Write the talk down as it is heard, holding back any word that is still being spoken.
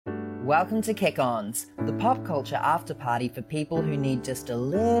welcome to Kick-Ons, the pop culture after party for people who need just a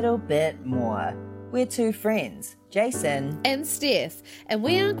little bit more. We're two friends, Jason and Steph, and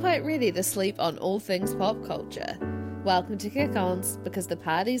we aren't quite ready to sleep on all things pop culture. Welcome to Kick-Ons, because the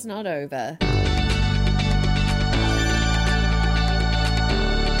party's not over.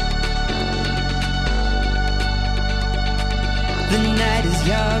 The night is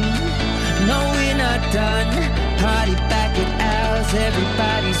young, no we're not done. Party back at ours,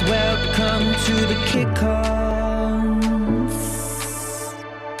 everybody's welcome to the Kick-Ons.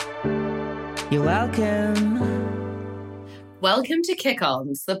 You're welcome. Welcome to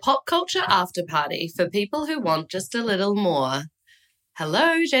Kick-Ons, the pop culture after party for people who want just a little more.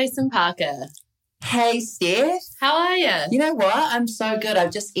 Hello, Jason Parker. Hey, Steph. How are you? You know what? I'm so good.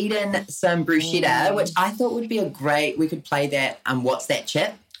 I've just eaten some bruschetta, which I thought would be we could play that, what's that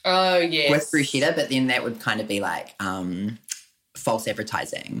chip? Oh, yes. With bruschetta, but then that would kind of be like false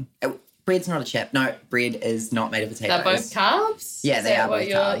advertising. Bread's not a chip. No, bread is not made of potatoes. They're both carbs? Yeah, they are both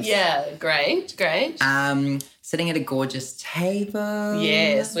carbs. Yeah, great. Sitting at a gorgeous table.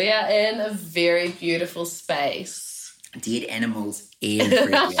 Yes, we are in a very beautiful space. Dead animals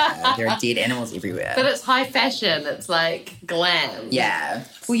everywhere. There are dead animals everywhere. But it's high fashion. It's like glam. Yeah.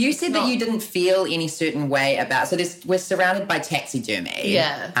 Well, you said that you didn't feel any certain way about... So we're surrounded by taxidermy.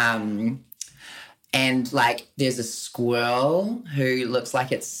 Yeah. And, like, there's a squirrel who looks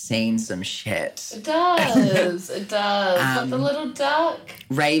like it's seen some shit. It does. It does. But the little duck.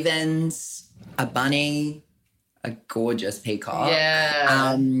 Ravens, a bunny, a gorgeous peacock.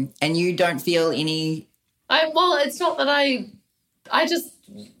 Yeah. And you don't feel any... It's not that I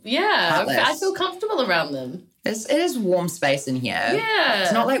feel comfortable around them. It is warm space in here. Yeah.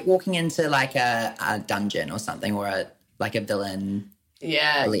 It's not like walking into, like, a dungeon or something or a villain...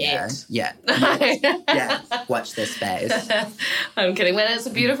 Yeah, Yeah. Yeah. Watch this space. I'm kidding. When it's a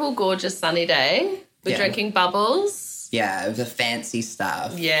beautiful, gorgeous, sunny day, we're drinking bubbles. Yeah, the fancy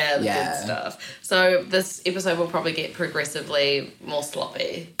stuff. Yeah, the good stuff. So this episode will probably get progressively more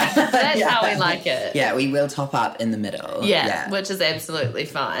sloppy. That's how we like it. Yeah, we will top up in the middle. Yeah, which is absolutely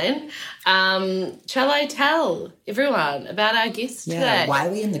fine. Shall I tell everyone about our guest today? Why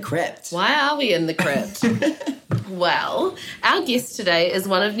are we in the crypt? Why are we in the crypt? Well, our guest today is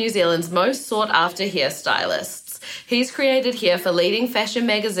one of New Zealand's most sought-after hairstylists. He's created hair for leading fashion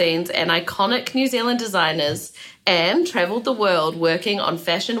magazines and iconic New Zealand designers and travelled the world working on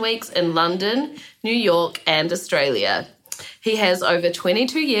fashion weeks in London, New York and Australia. He has over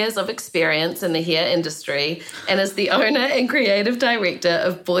 22 years of experience in the hair industry and is the owner and creative director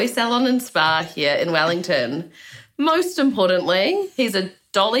of Boy Salon and Spa here in Wellington. Most importantly, he's a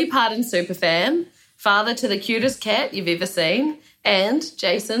Dolly Parton superfan, father to the cutest cat you've ever seen, and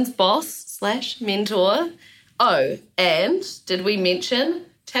Jason's boss/mentor. Oh, and did we mention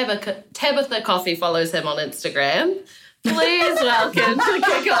Tabitha Coffee follows him on Instagram? Please welcome to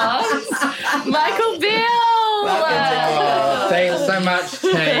Kick-Ons, Michael Beale. Thanks so much, T.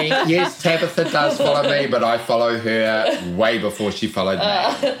 Yes, Tabitha does follow me, but I follow her way before she followed me.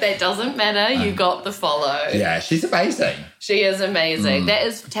 That doesn't matter. You got the follow. Yeah, she's amazing. She is amazing. That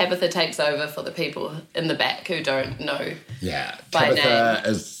is Tabitha Takes Over for the people in the back who don't know. Yeah, by Tabitha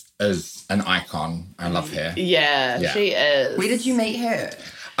name. is an icon. I love her. Yeah, she is. Where did you meet her?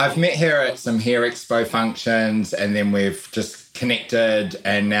 I've met her at some hair expo functions, and then we've just connected,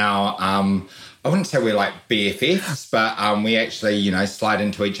 and now I wouldn't say we're like BFFs, but we actually, slide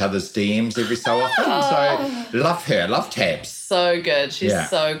into each other's DMs every so often. So love her, love Tabs. So good. She's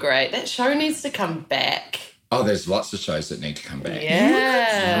so great. That show needs to come back. Oh, there's lots of shows that need to come back. Yeah. You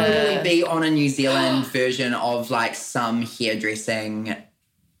could totally be on a New Zealand version of like some hairdressing.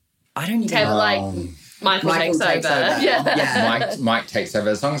 I don't even know. Like Michael takes over. Yeah. Mike takes over.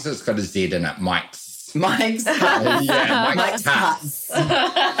 As long as it's got a Z in it, Mike's Mike's Cuts.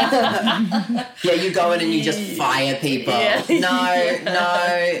 Yeah, you go in and you just fire people. Yeah.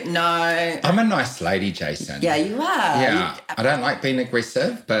 No. I'm a nice lady, Jason. Yeah, you are. Yeah, I don't like being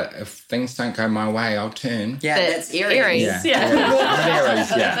aggressive, but if things don't go my way, I'll turn. Yeah, that's Aries.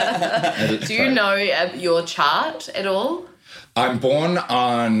 Aries, Do you know your chart at all? I'm born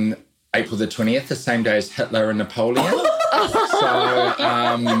on April the 20th, the same day as Hitler and Napoleon. So,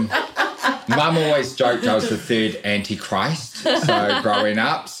 Mum always joked I was the third Antichrist, so growing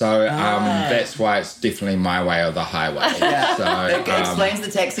up. So that's why it's definitely my way or the highway. Yeah. So, it explains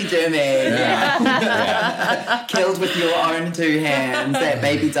the taxidermy. Yeah. Killed with your own two hands, that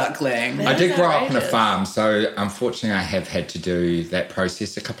baby duckling. I did grow up on a farm, so unfortunately I have had to do that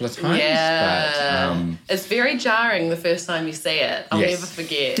process a couple of times. Yeah. But, it's very jarring the first time you see it. I'll never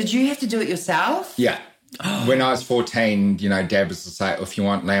forget. Did you have to do it yourself? Yeah. When I was 14, Dad was just like, if you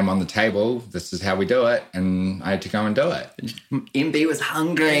want lamb on the table, this is how we do it. And I had to go and do it. MB was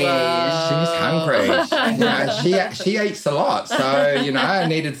hungry. She was hungry. She eats a lot. So, I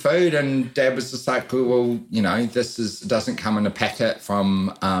needed food, and Dad was just like, well, this doesn't come in a packet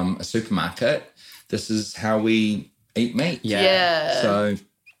from a supermarket. This is how we eat meat. Yeah. So...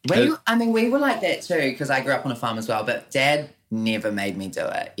 we were like that too, because I grew up on a farm as well, but Dad never made me do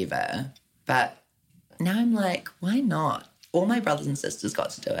it, ever. But now I'm like, why not? All my brothers and sisters got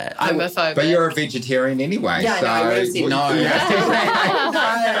to do it. Homophobic. But you're a vegetarian anyway. Yeah, so I would have said no. No.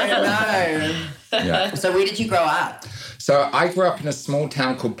 Yeah. So where did you grow up? So I grew up in a small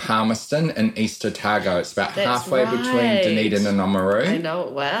town called Palmerston in East Otago. It's about That's halfway right. between Dunedin and Oamaru. I know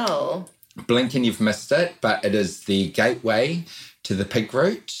it well. Blink and you've missed it, but it is the gateway to the pig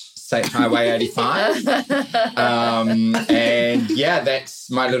route, State Highway 85. And that's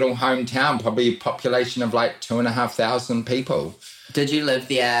my little hometown, probably a population of like 2,500 people. Did you live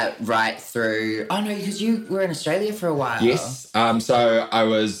there right through... Oh, no, because you were in Australia for a while. Yes. So I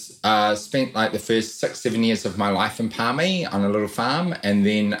was spent like the first 6-7 years of my life in Palmy on a little farm. And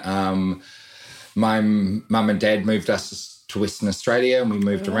then my mum and dad moved us to Western Australia, and we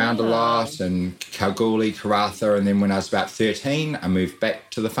moved around a lot, and Kalgoorlie, Karratha, and then when I was about 13, I moved back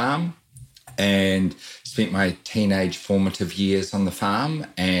to the farm and spent my teenage formative years on the farm,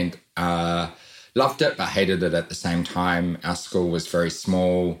 and loved it but hated it at the same time. Our school was very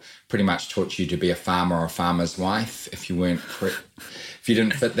small, pretty much taught you to be a farmer or a farmer's wife. If you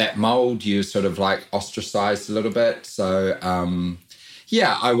didn't fit that mould, you sort of like ostracised a little bit. So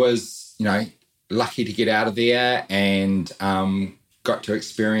I was lucky to get out of there, and got to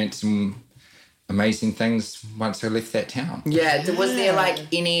experience some amazing things once I left that town. Yeah. Was there like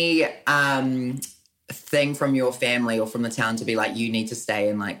any thing from your family or from the town to be like, you need to stay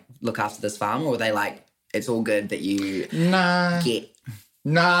and like look after this farm, or were they like, it's all good that you get?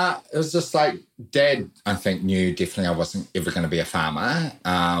 Nah, it was just like Dad, I think, knew definitely I wasn't ever going to be a farmer.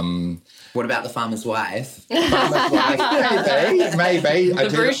 What about the farmer's wife? Farmer's wife, maybe. The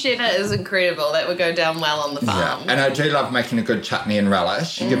bruschetta is incredible. That would go down well on the farm. Yeah. And I do love making a good chutney and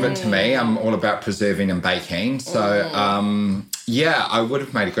relish. Give it to me. I'm all about preserving and baking. So, I would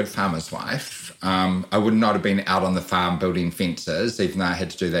have made a good farmer's wife. I would not have been out on the farm building fences, even though I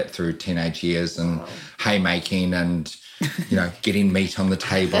had to do that through teenage years and haymaking and... getting meat on the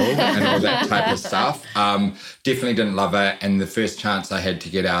table and all that type of stuff. Definitely didn't love it. And the first chance I had to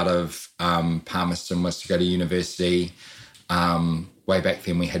get out of Palmerston was to go to university. Way back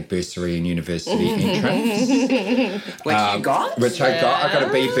then we had bursary and university entrance. Which you got? Which I got. I got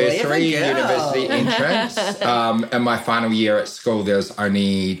a B bursary, university entrance. In my final year at school, there was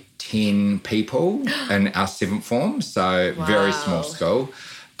only 10 people in our 7th form, so very small school.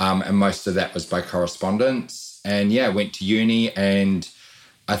 And most of that was by correspondence. And went to uni, and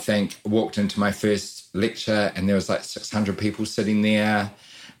I think walked into my first lecture and there was like 600 people sitting there.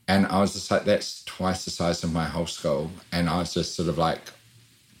 And I was just like, that's twice the size of my whole school. And I was just sort of like,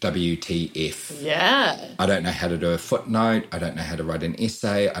 WTF. Yeah. I don't know how to do a footnote. I don't know how to write an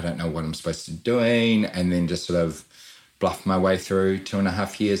essay. I don't know what I'm supposed to be doing. And then just sort of bluffed my way through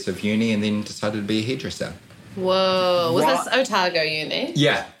 2.5 years of uni, and then decided to be a hairdresser. Whoa. Was this Otago Uni?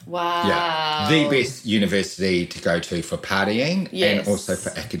 Yeah. Wow. Yeah. The best university to go to for partying and also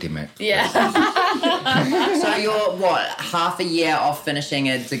for academic. Yeah. So you're, half a year off finishing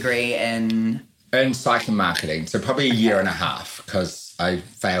a degree in psych and marketing. So probably a year and a half, because I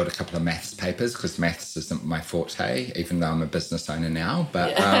failed a couple of maths papers because maths isn't my forte, even though I'm a business owner now.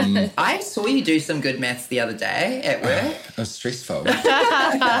 But I saw you do some good maths the other day at work. It was stressful. 2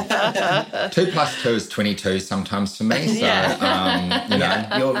 + 2 is 22 sometimes for me. So,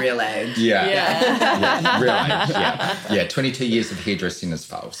 Your real age. Yeah, real age, yeah. 22 years of hairdressing is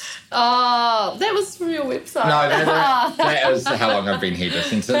false. Oh, that was from your website. No, that is how long I've been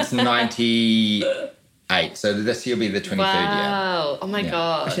hairdressing, since 98. So this year will be the 23rd year. Wow. Oh, my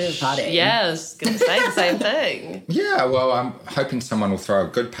gosh. We should have a party. Yeah, I was going to say the same thing. Yeah, well, I'm hoping someone will throw a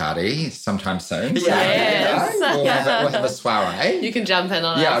good party sometime soon. So, Yes. we'll have a soiree. You can jump in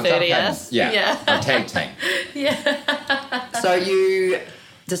on our I'll jump in. 30th. Yeah, a tag team. So you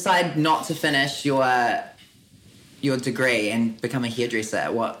decide not to finish your degree and become a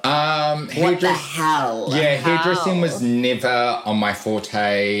hairdresser. What the hell? Yeah, How? hairdressing was never on my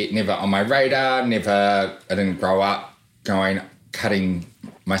forte, never on my radar, I didn't grow up cutting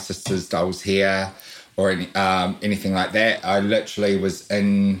my sister's doll's hair or anything like that. I literally was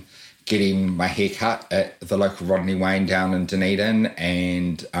in getting my hair cut at the local Rodney Wayne down in Dunedin,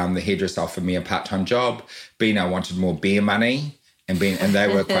 and the hairdresser offered me a part-time job. I wanted more beer money, and they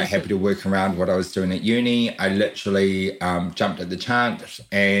were quite happy to work around what I was doing at uni. I literally jumped at the chance,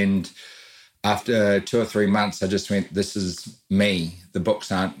 and after 2 or 3 months, I just went, this is me. The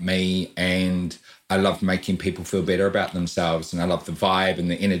books aren't me, and I love making people feel better about themselves, and I love the vibe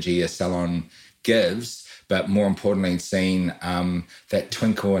and the energy a salon gives, but more importantly, seeing that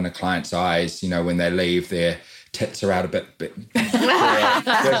twinkle in a client's eyes, when they leave, their tits are out a bit their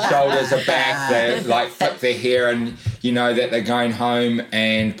shoulders are back, they flip their hair, and that they're going home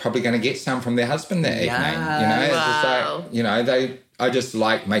and probably going to get some from their husband that evening. Wow. It's just like, I just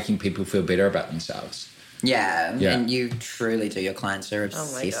like making people feel better about themselves. Yeah, and you truly do. Your clients are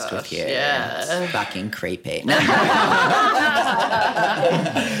obsessed with you. Yeah. It's fucking creepy.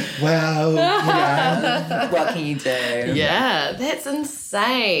 Well, what can you do? Yeah, that's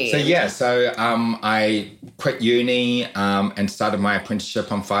insane. So I quit uni and started my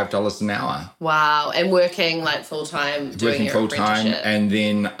apprenticeship on $5 an hour. Wow, and working full-time, doing your full-time, apprenticeship. and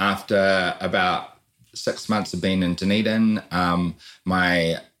then after about 6 months of being in Dunedin,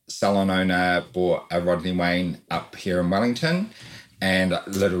 my salon owner bought a Rodney Wayne up here in Wellington, and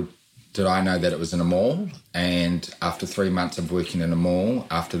little did I know that it was in a mall. And after 3 months of working in a mall,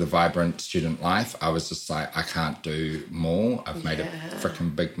 after the vibrant student life, I was just like, I can't do mall. I've made a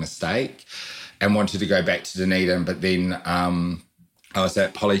freaking big mistake, and wanted to go back to Dunedin. But then I was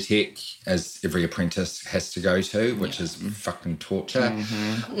at Polytech, as every apprentice has to go to, which is fucking torture.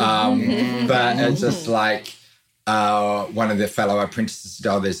 But it's just like, one of the fellow apprentices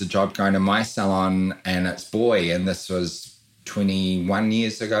said, there's a job going in my salon, and it's boy. And this was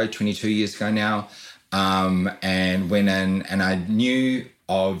 22 years ago now. And went in, and I knew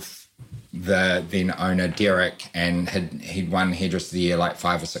of the then owner, Derek, and he'd won Hairdresser of the Year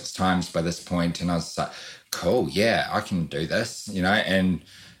 5 or 6 times by this point. And I was like, cool, yeah, I can do this, and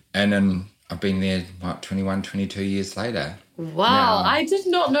then I've been there, 21, 22 years later. Wow, I did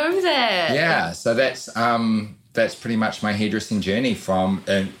not know that. Yeah, so that's pretty much my hairdressing journey from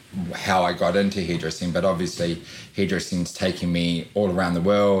how I got into hairdressing. But obviously, hairdressing's taken me all around the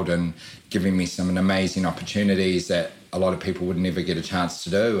world and giving me some amazing opportunities that a lot of people would never get a chance to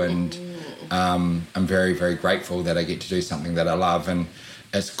do. And I'm very, very grateful that I get to do something that I love. And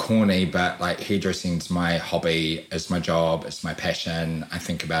it's corny, but hairdressing's my hobby, it's my job, it's my passion. I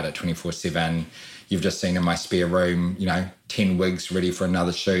think about it 24/7. You've just seen in my spare room, 10 wigs ready for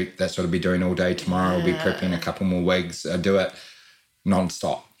another shoot. That's what I'll be doing all day tomorrow. I'll be prepping a couple more wigs. I do it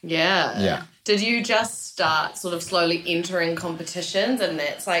non-stop. Yeah. Did you just start sort of slowly entering competitions, and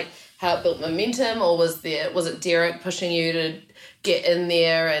that's how it built momentum, or was it Derek pushing you to get in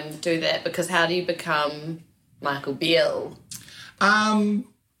there and do that? Because how do you become Michael Beale?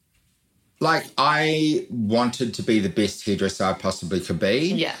 I wanted to be the best hairdresser I possibly could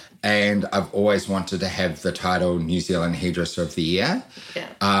be. Yeah. And I've always wanted to have the title New Zealand Hairdresser of the Year. Yeah.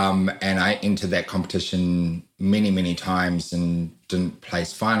 And I entered that competition many, many times and didn't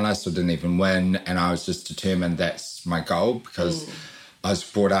place finalists or didn't even win. And I was just determined that's my goal, because I was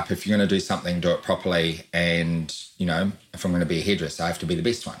brought up, if you're going to do something, do it properly. And, if I'm going to be a hairdresser, I have to be the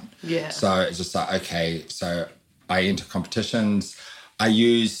best one. Yeah. So it's just okay, so I enter competitions. I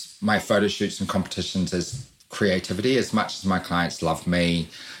use my photo shoots and competitions as creativity. As much as my clients love me,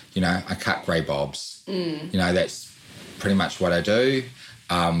 I cut grey bobs. That's pretty much what I do.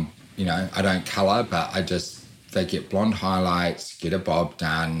 I don't colour, but they get blonde highlights, get a bob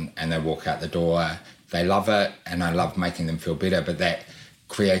done, and they walk out the door. They love it, and I love making them feel better. But that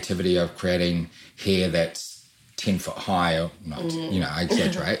creativity of creating hair that's 10 foot high, or not, I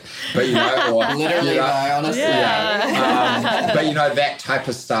exaggerate, but or literally, honestly, but that type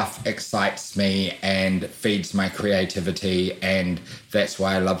of stuff excites me and feeds my creativity, and that's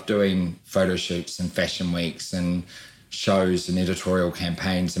why I love doing photo shoots and fashion weeks and shows and editorial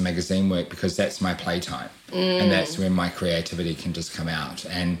campaigns and magazine work, because that's my playtime, and that's when my creativity can just come out.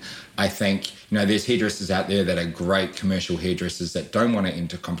 And I think there's hairdressers out there that are great commercial hairdressers that don't want to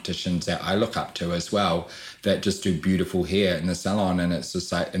enter competitions, that I look up to as well, that just do beautiful hair in the salon, and it's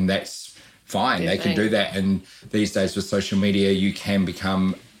just and that's fine. They can do that. And these days with social media, you can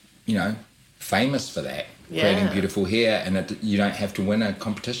become famous for that, creating beautiful hair, and you don't have to win a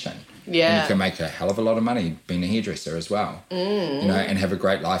competition. Yeah. And you can make a hell of a lot of money being a hairdresser as well, and have a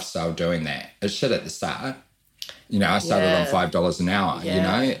great lifestyle doing that. It's shit at the start. I started on $5 an hour,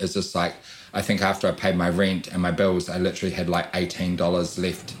 It's just I think after I paid my rent and my bills, I literally had $18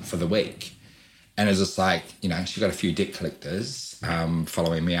 left for the week. And it's just she got a few debt collectors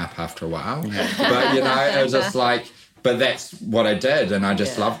following me up after a while. But, it was just but that's what I did, and I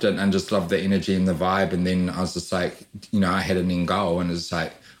just loved it, and just loved the energy and the vibe. And then I was just I had an end goal, and it was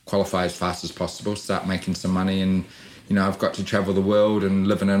qualify as fast as possible, start making some money, and I've got to travel the world and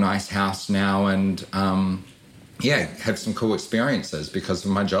live in a nice house now and, have some cool experiences because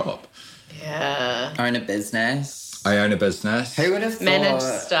of my job. Yeah. Own a business. I own a business. Who would have thought? Manage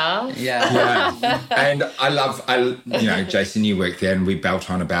staff. Yeah. And Jason, you work there and we belt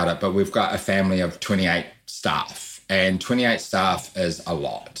on about it, but we've got a family of 28 staff, and 28 staff is a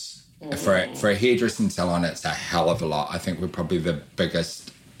lot. For a hairdressing salon, it's a hell of a lot. I think we're probably the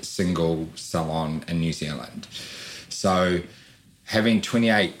biggest single salon in New Zealand. So having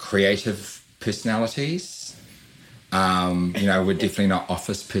 28 creative personalities, we're definitely not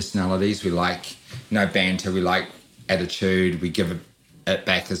office personalities. We like, banter, we like attitude, we give it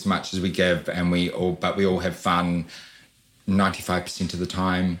back as much as we give, and we all have fun 95% of the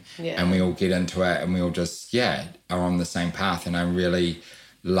time, and we all get into it, and we all just are on the same path. And I really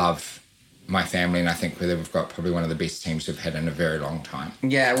love my family, and I think we've got probably one of the best teams we've had in a very long time.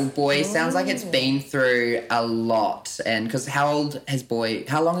 Yeah, well, Boy sounds like it's been through a lot. And because how long has Boy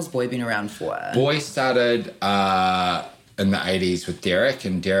been around for? Boy started in the 80s with Derek,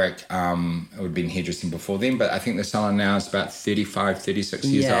 and Derek had been hairdressing before then, but I think the salon now is about 35, 36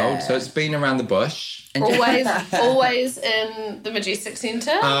 years old, so it's been around the bush. Always in the Majestic Centre?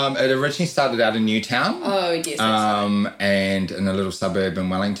 It originally started out in Newtown. Oh, yes. And in a little suburb in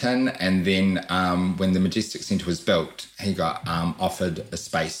Wellington, and then when the Majestic Centre was built, he got offered a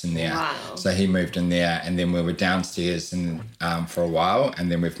space in there. Wow. So he moved in there, and then we were downstairs for a while,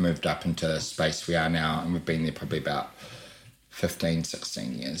 and then we've moved up into the space we are now, and we've been there probably about 15,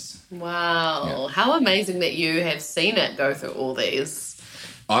 16 years. Wow. Yeah. How amazing that you have seen it go through all these.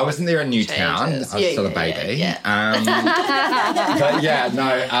 I wasn't there in Newtown. Changes. I was still a baby. I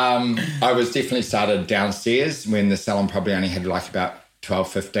was definitely started downstairs when the salon probably only had like about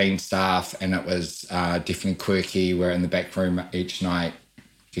 12, 15 staff, and it was definitely quirky. We're in the back room each night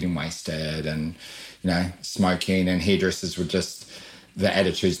getting wasted and, smoking, and hairdressers would just... The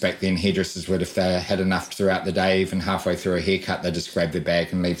attitudes back then, hairdressers would, if they had enough throughout the day, even halfway through a haircut, they'd just grab their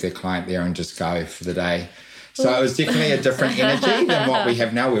bag and leave their client there and just go for the day. So it was definitely a different energy than what we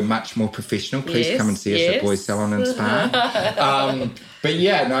have now. We're much more professional. Please come and see us at Boy Salon and Spa.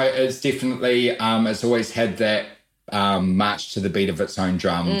 It's definitely, it's always had that march to the beat of its own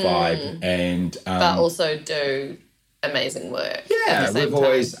drum vibe. And but also do amazing work. Yeah, we've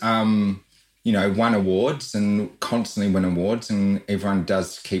always... won awards and constantly win awards, and everyone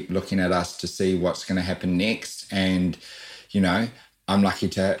does keep looking at us to see what's going to happen next. And, I'm lucky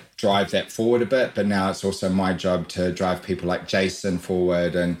to drive that forward a bit, but now it's also my job to drive people like Jason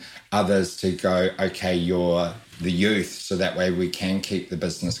forward and others to go, okay, you're the youth, so that way we can keep the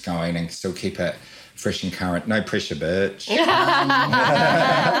business going and still keep it fresh and current. No pressure, bitch.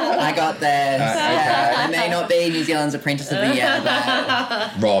 I got this. Okay. It may not be New Zealand's Apprentice of the Year,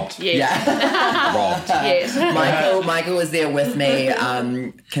 but... Robbed. Yes. Yeah. Robbed. Yes. Michael was there with me,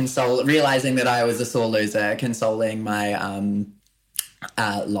 realising that I was a sore loser, consoling my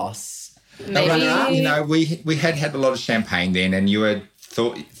loss. Maybe... we had a lot of champagne then, and you had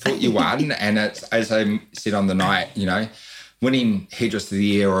thought you won, and it's, as I said on the night, winning Hairdresser of the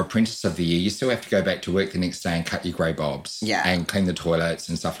Year or Apprentice of the Year, you still have to go back to work the next day and cut your grey bobs and clean the toilets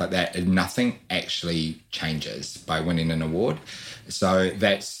and stuff like that. And nothing actually changes by winning an award. So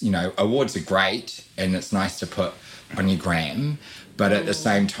that's, awards are great and it's nice to put on your gram, but at the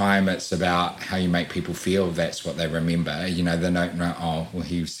same time, it's about how you make people feel. That's what they remember. They don't know,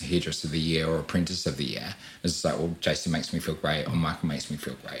 he was Hairdresser of the Year or Apprentice of the Year. It's just like, well, Jason makes me feel great or Michael makes me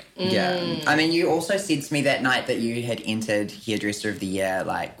feel great. Yeah. I mean, you also said to me that night that you had entered Hairdresser of the Year,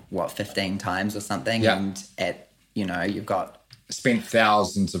 15 times or something? Yeah. And you've got... Spent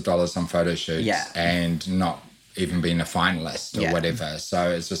thousands of dollars on photo shoots and not even been a finalist or whatever.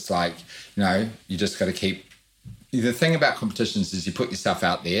 So it's just like, you just got to keep... The thing about competitions is you put yourself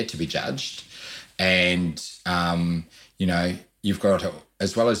out there to be judged, and, you've got to,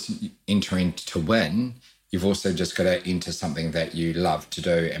 as well as entering to win, you've also just got to enter something that you love to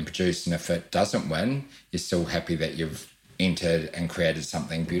do and produce. And if it doesn't win, you're still happy that you've entered and created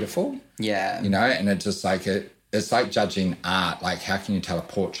something beautiful. Yeah. And it's just like, it's like judging art. Like, how can you tell a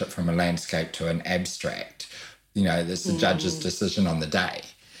portrait from a landscape to an abstract? It's the judge's decision on the day.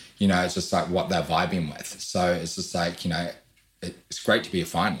 It's just like what they're vibing with. So it's just like, it's great to be a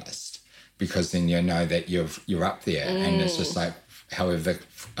finalist because then you know that you're up there, and it's just like however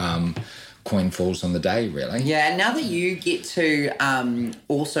coin falls on the day, really. Yeah, and now that you get to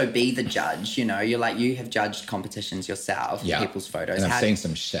also be the judge, you're like, you have judged competitions yourself, people's photos. And I've seen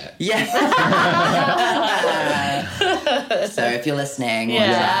some shit. Yeah. So if you're listening,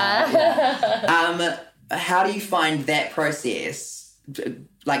 how do you find that process?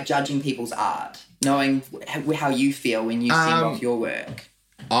 Like judging people's art, knowing how you feel when you send off your work?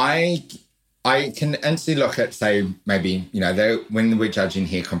 I can instantly look at, say, maybe, when we're judging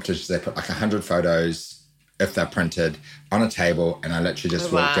hair competitions, they put like 100 photos, if they're printed, on a table, and I literally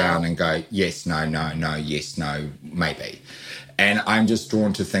just walk down and go, yes, no, no, no, yes, no, maybe. And I'm just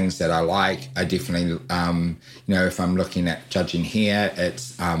drawn to things that I like. I definitely, if I'm looking at judging hair,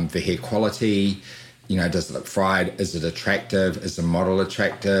 it's the hair quality. Does it look fried? Is it attractive? Is the model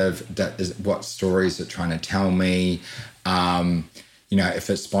attractive? What story is it trying to tell me? If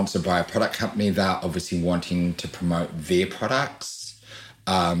it's sponsored by a product company, they're obviously wanting to promote their products.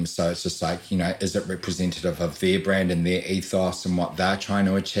 So it's just like, is it representative of their brand and their ethos and what they're trying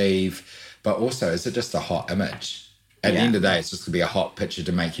to achieve? But also, is it just a hot image? At the end of the day, it's just going to be a hot picture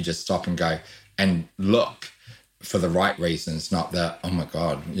to make you just stop and go and look for the right reasons, not the, oh my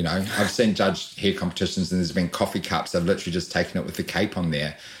God, I've seen judged hair competitions and there's been coffee cups. I've literally just taken it with the cape on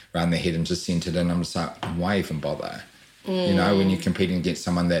there around their head and just sent it in. I'm just like, why even bother? When you're competing against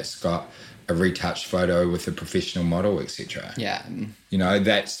someone that's got a retouched photo with a professional model, etc. Yeah.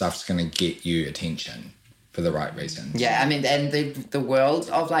 That stuff's going to get you attention for the right reasons. Yeah, I mean, and the world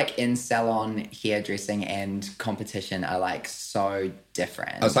of like in-salon hairdressing and competition are like so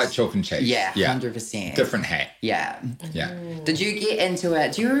different. It's like chalk and cheese. Yeah, 100%. Different hat. Yeah. Yeah. Did you get into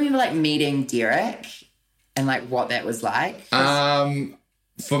it? Do you remember like meeting Derek and like what that was like?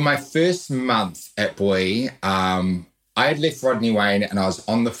 For my first month at Boy, I had left Rodney Wayne and I was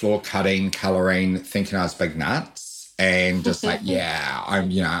on the floor cutting, colouring, thinking I was big nuts. And just like,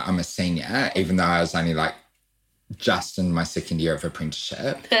 I'm a senior, even though I was only like just in my second year of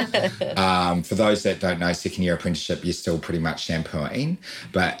apprenticeship. For those that don't know, second year apprenticeship, you're still pretty much shampooing.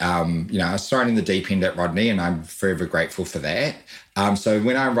 But, I was thrown in the deep end at Rodney and I'm forever grateful for that. So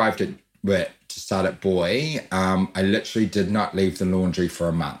when I arrived to start at Boy, I literally did not leave the laundry for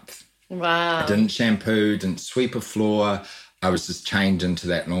a month. Wow. I didn't shampoo, didn't sweep a floor. I was just chained into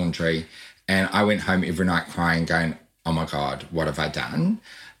that laundry. And I went home every night crying, going, oh my God, what have I done?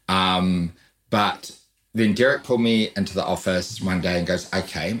 But then Derek pulled me into the office one day and goes,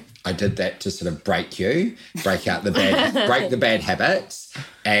 okay, I did that to sort of break out the break the bad habits.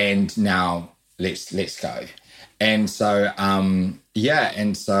 And now let's go. And so,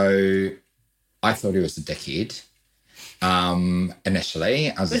 and so I thought he was a dickhead.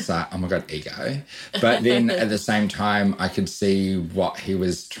 Initially, I was just like, oh my God, ego. But then at the same time, I could see what he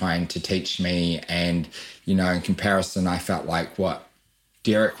was trying to teach me. And, in comparison, I felt like what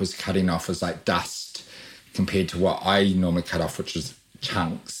Derek was cutting off was like dust compared to what I normally cut off, which was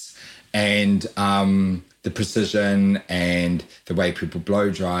chunks. And the precision and the way people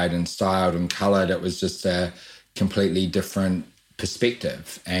blow dried and styled and coloured, it was just a completely different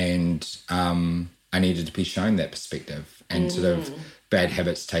perspective. And I needed to be shown that perspective and sort of bad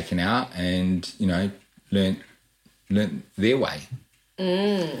habits taken out and, learnt their way.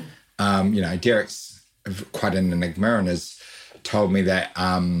 Derek's quite an enigma and has told me that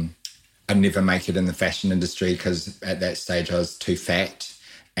I'd never make it in the fashion industry because at that stage I was too fat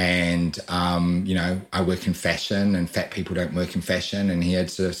and, I work in fashion and fat people don't work in fashion, and he had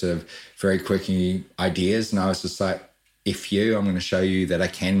sort of very quirky ideas and I was just like, F you, I'm going to show you that I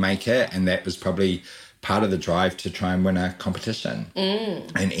can make it. And that was probably part of the drive to try and win a competition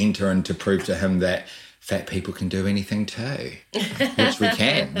and enter and to prove to him that fat people can do anything too, which we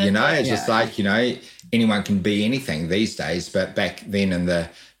can, It's just like, anyone can be anything these days. But back then in the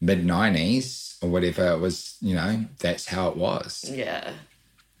mid-90s or whatever, it was, that's how it was. Yeah.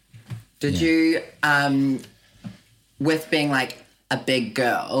 Did you, with being like a big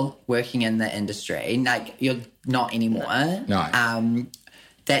girl working in the industry, like you're not anymore. No.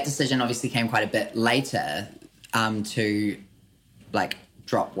 That decision obviously came quite a bit later to like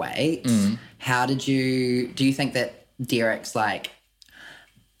drop weight. How do you think that Derek's like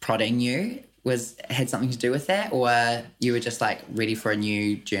prodding you had something to do with that, or you were just like ready for a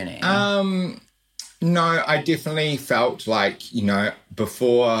new journey? No, I definitely felt like,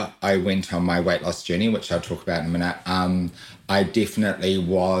 before I went on my weight loss journey, which I'll talk about in a minute, I definitely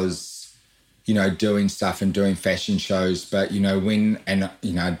was, doing stuff and doing fashion shows. But,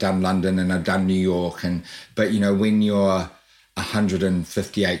 I'd done London and I'd done New York. But when you're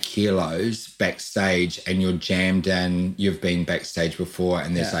 158 kilos backstage and you're jammed in, you've been backstage before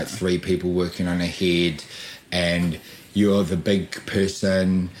and there's like 3 people working on a head and you're the big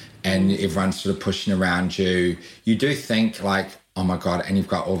person and everyone's sort of pushing around you, you do think like, oh my God, and you've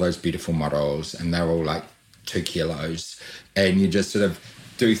got all those beautiful models and they're all like 2 kilos and you just sort of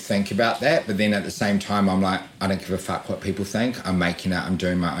do think about that. But then at the same time, I'm like, I don't give a fuck what people think. I'm making it, I'm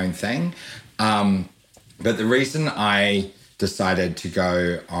doing my own thing. But the reason I decided to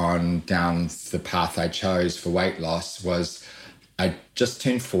go on down the path I chose for weight loss was I just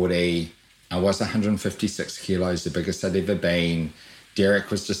turned 40. I was 156 kilos, the biggest I'd ever been.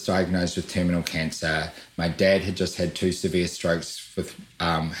 Derek was just diagnosed with terminal cancer. My dad had just had 2 severe strokes with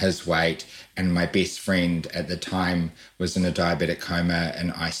his weight. And my best friend at the time was in a diabetic coma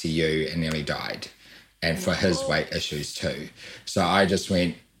in ICU and nearly died. And for his weight issues too. So I just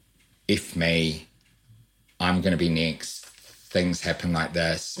went, F me, I'm going to be next. Things happen like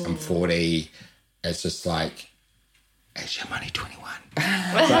this. I'm 40. It's just like, actually, I'm only 21.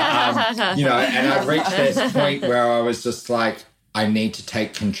 But, you know, and I reached this point where I was just like, I need to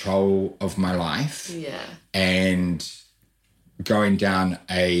take control of my life. Yeah. And going down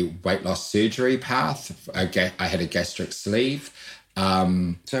a weight loss surgery path, I had a gastric sleeve.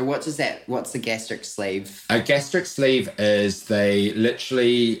 So what's the gastric sleeve? A gastric sleeve is they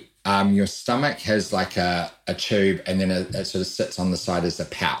literally, your stomach has like a tube and then it sort of sits on the side as a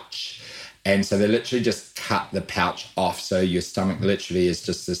pouch. And so they literally just cut the pouch off. So your stomach literally is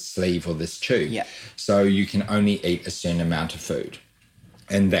just this sleeve or this tube. Yeah. So you can only eat a certain amount of food.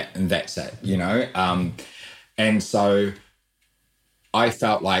 And that's it, you know? And so I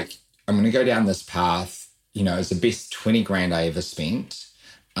felt like I'm going to go down this path. You know, it was the best 20 grand I ever spent.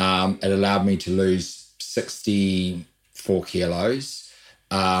 It allowed me to lose 64 kilos.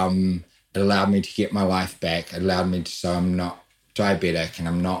 It allowed me to get my life back. It allowed me to, so I'm not diabetic and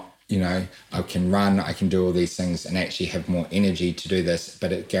I'm not, you know, I can run, I can do all these things and actually have more energy to do this,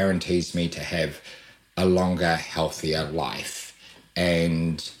 but it guarantees me to have a longer, healthier life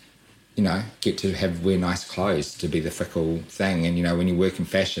and, you know, get to wear nice clothes to be the fickle thing. And, you know, when you work in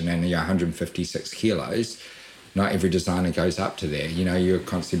fashion and you're 156 kilos, not every designer goes up to there. You know, you're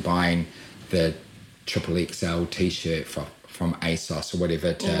constantly buying the XXL T-shirt from ASOS or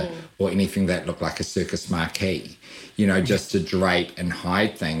whatever or anything that looked like a circus marquee, you know, just to drape and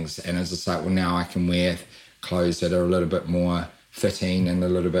hide things. And it's just like, well, now I can wear clothes that are a little bit more fitting and a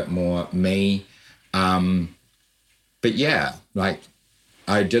little bit more me. But yeah, like,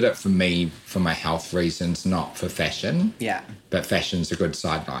 I did it for me, for my health reasons, not for fashion. Yeah. But fashion's a good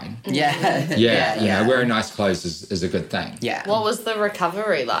sideline. Yeah. Yeah, you know, wearing nice clothes is a good thing. Yeah. What was the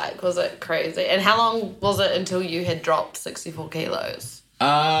recovery like? Was it crazy? And how long was it until you had dropped 64 kilos?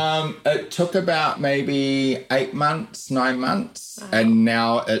 It took about maybe 8 months, 9 months. And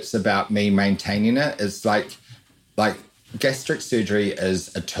now it's about me maintaining it. It's like gastric surgery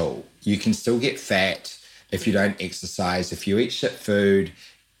is a tool. You can still get fat if you don't exercise. If you eat shit food,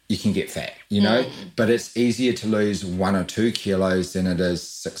 you can get fat, you know? But it's easier to lose 1 or 2 kilos than it is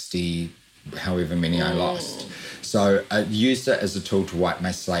 60, however many I lost. So I used it as a tool to wipe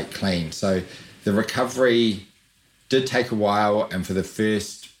my slate clean. So the recovery did take a while. And for the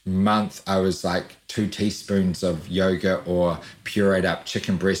first month, I was like 2 teaspoons of yogurt or pureed up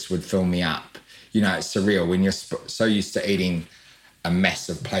chicken breast would fill me up. You know, it's surreal when you're so used to eating a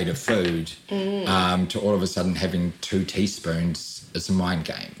massive plate of food to all of a sudden having 2 teaspoons. It's a mind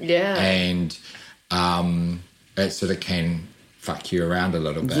game. Yeah. And it sort of can fuck you around a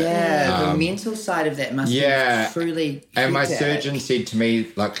little bit. Yeah, the mental side of that must be truly And my hectic. surgeon said to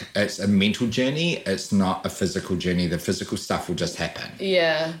me, like, it's a mental journey. It's not a physical journey. The physical stuff will just happen.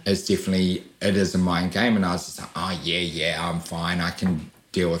 Yeah. It is a mind game. And I was just like, oh, yeah, I'm fine. I can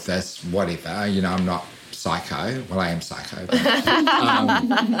deal with this, whatever. You know, I'm not psycho. Well, I am psycho.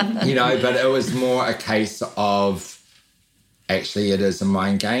 But, you know, but it was more a case of actually it is a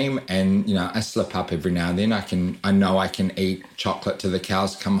mind game. And, you know, I slip up every now and then. I know I can eat chocolate till the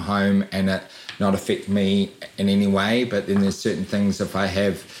cows come home and it not affect me in any way. But then there's certain things, if I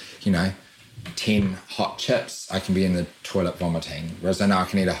have, you know, 10 hot chips, I can be in the toilet vomiting. Whereas I know I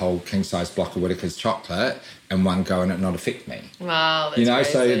can eat a whole king-size block of Whittaker's chocolate and one go and it not affect me. Wow, that's you know,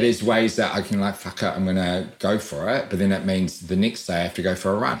 crazy. so there's ways that I can like, fuck it, I'm going to go for it. But then it means the next day I have to go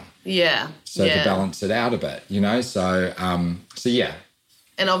for a run. Yeah. So to balance it out a bit, you know? So yeah.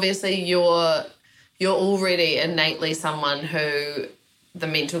 And obviously you're already innately someone who the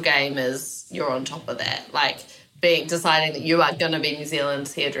mental game is, you're on top of that. Like, deciding that you are going to be New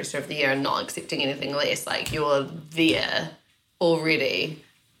Zealand's hairdresser of the year and not accepting anything less, like you're there already.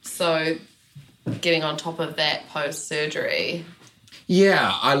 So getting on top of that post-surgery.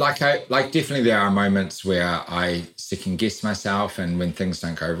 Yeah, I definitely there are moments where I second guess myself, and when things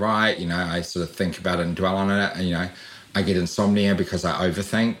don't go right, you know, I sort of think about it and dwell on it, and, you know, I get insomnia because I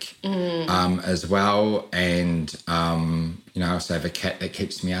overthink as well. And, you know, I also have a cat that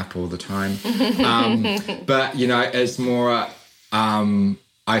keeps me up all the time. But, you know, it's more,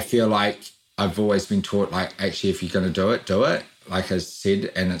 I feel like I've always been taught, like, actually, if you're going to do it, do it. like I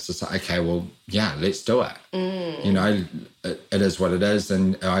said, and it's just like, okay, well, yeah, let's do it. You know, it is what it is.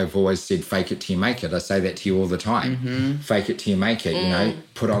 And I've always said, fake it till you make it. I say that to you all the time. Fake it till you make it, you know,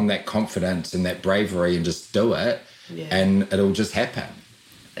 put on that confidence and that bravery and just do it, and it'll just happen.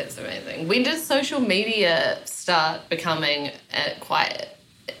 That's amazing. When did social media start becoming quite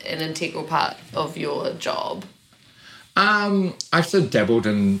an integral part of your job? I've sort of dabbled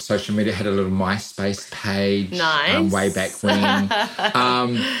in social media, had a little MySpace page way back when.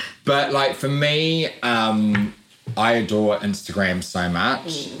 But like for me, I adore Instagram so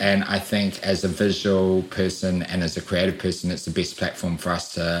much. And I think as a visual person and as a creative person, it's the best platform for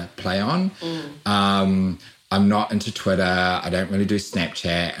us to play on. I'm not into Twitter. I don't really do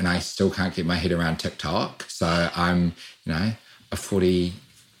Snapchat, and I still can't get my head around TikTok. So I'm, you know, a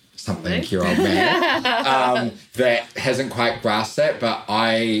 40-something-year-old man that hasn't quite grasped it. But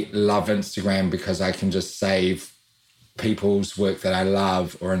I love Instagram because I can just save people's work that I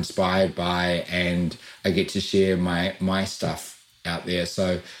love or inspired by, and I get to share my stuff out there.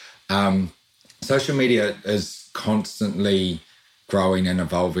 So social media is constantly growing and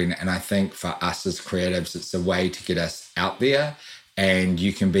evolving, and I think for us as creatives, it's a way to get us out there. And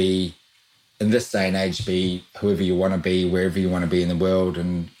you can be, in this day and age, be whoever you want to be, wherever you want to be in the world.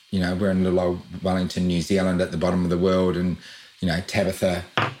 And you know, we're in little old Wellington, New Zealand, at the bottom of the world, and you know, Tabitha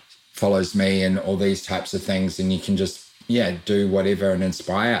follows me and all these types of things, and you can just do whatever and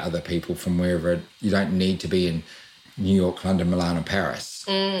inspire other people from wherever. You don't need to be in New York, London, Milan, or Paris.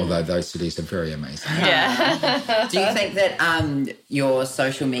 Although those cities are very amazing. Yeah. Do you think that your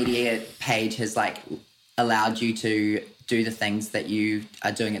social media page has like allowed you to do the things that you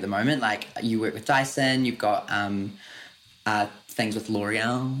are doing at the moment? Like you work with Dyson, you've got things with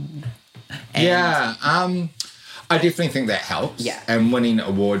L'Oreal. I definitely think that helps. Yeah. And winning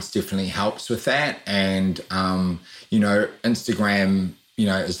awards definitely helps with that. And, you know, Instagram, you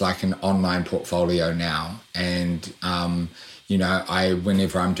know, is like an online portfolio now. And, you know,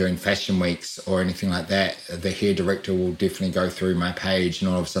 whenever I'm doing fashion weeks or anything like that, the hair director will definitely go through my page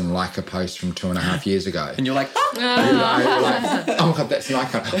and all of a sudden like a post from 2.5 years ago. And you're like, you're like, oh my God, that's an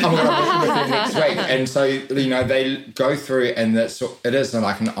icon. Oh my God, I'm working with you next week. And so, you know, they go through, and it is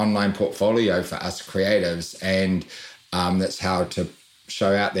like an online portfolio for us creatives. And that's how to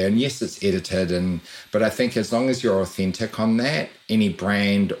show out there. And yes, it's edited, but I think as long as you're authentic on that, any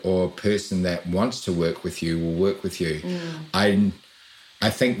brand or person that wants to work with you will work with you. I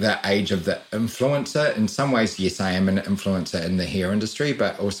think the age of the influencer, in some ways, yes, I am an influencer in the hair industry,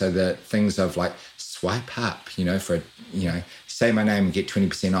 but also the things of like swipe up, you know, for, you know, say my name and get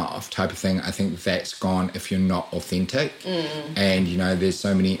 20% off type of thing. I think that's gone if you're not authentic. And, you know, there's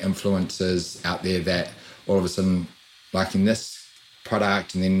so many influencers out there that all of a sudden liking this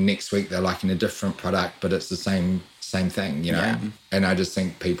product, and then next week they're liking a different product, but it's the same thing, you know. Yeah. And I just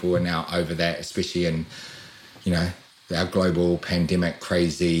think people are now over that, especially in, you know, our global pandemic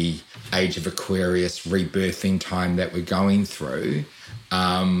crazy age of Aquarius rebirthing time that we're going through.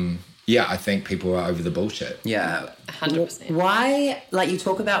 I think people are over the bullshit. Yeah, 100%. Why, like, you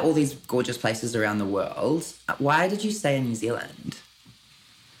talk about all these gorgeous places around the world. Why did you stay in New Zealand?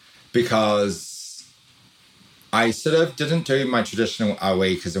 Because I sort of didn't do my traditional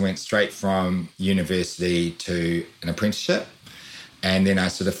OE, because I went straight from university to an apprenticeship. And then I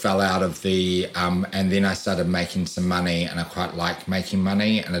sort of fell out of the, and then I started making some money, and I quite like making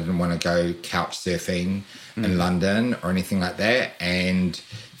money, and I didn't want to go couch surfing in London or anything like that. And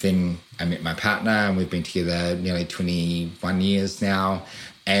then I met my partner, and we've been together nearly 21 years now.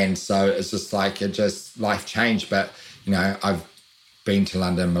 And so it's just like, life changed. But, you know, I've been to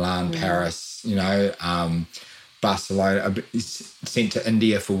London, Milan, Paris, you know, Barcelona. I've been sent to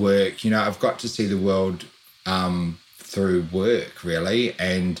India for work. You know, I've got to see the world through work, really.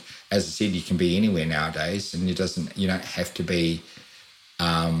 And as I said, you can be anywhere nowadays, and you don't have to be,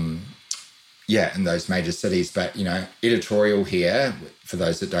 in those major cities. But, you know, editorial here, for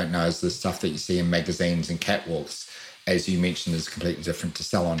those that don't know, is the stuff that you see in magazines and catwalks, as you mentioned, is completely different to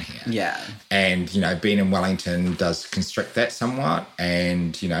salon here. Yeah. And, you know, being in Wellington does constrict that somewhat.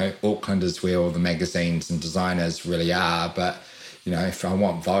 And, you know, Auckland is where all the magazines and designers really are. But, you know, if I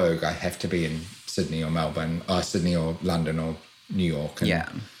want Vogue, I have to be in Sydney or Melbourne, or Sydney or London or New York.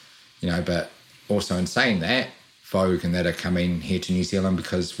 And, you know, but also in saying that, Vogue and that are coming here to New Zealand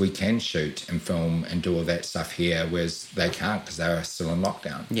because we can shoot and film and do all that stuff here, whereas they can't because they're still in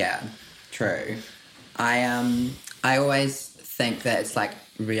lockdown. Yeah, true. I always think that it's like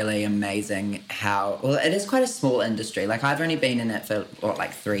really amazing how, well, it is quite a small industry. Like, I've only been in it for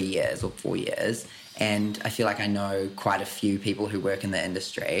like 3 years or 4 years, and I feel like I know quite a few people who work in the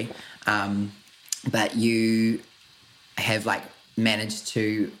industry. But you have like managed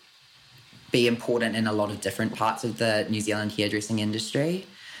to be important in a lot of different parts of the New Zealand hairdressing industry.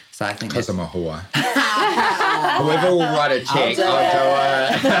 So I think because I'm a whore. Whoever will write a check,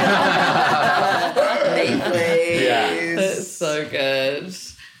 I'll do it. Me, please. Yeah. That's so good.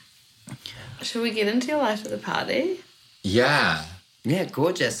 Should we get into your life at the party? Yeah. Yeah,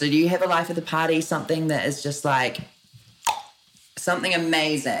 gorgeous. So do you have a life at the party, something that is just like something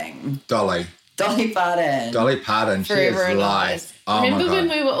amazing? Dolly Parton. Dolly Parton, she Forever is and life. always. Oh Remember my when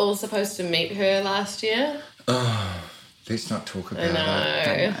God. we were all supposed to meet her last year? Let's not talk about I it.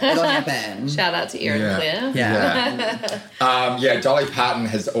 know. It'll happen. Shout out to Erin Yeah. Claire. Yeah. Dolly Parton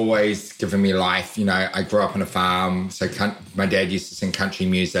has always given me life. You know, I grew up on a farm, so my dad used to sing country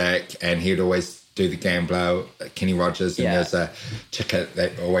music, and he'd always do the Gambler, Kenny Rogers, and there's a ticket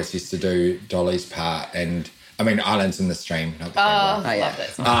that always used to do Dolly's part, and I mean Islands in the Stream. Not the Gambler. Oh, yeah. Love that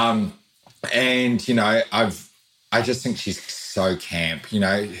song. And you know, I just think she's so camp. You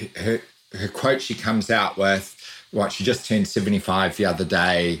know, her quote she comes out with. What, she just turned 75 the other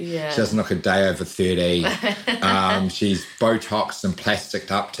day. Yeah. She doesn't look a day over 30. She's Botoxed and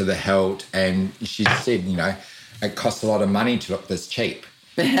plasticed up to the hilt. And she said, you know, it costs a lot of money to look this cheap.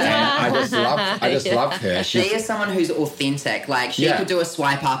 And I just love her. She is someone who's authentic. Like, she could do a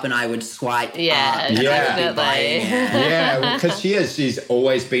swipe up and I would swipe Yeah, up. And I would be definitely. buying it. Yeah, because she is. She's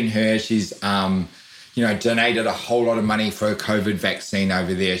always been her. She's, you know, donated a whole lot of money for a COVID vaccine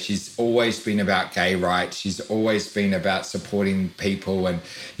over there. She's always been about gay rights. She's always been about supporting people and,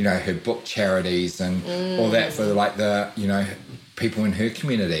 you know, her book charities and all that for like the, you know, people in her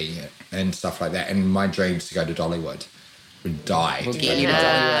community and stuff like that. And my dreams to go to Dollywood would die. We'll to get go you to to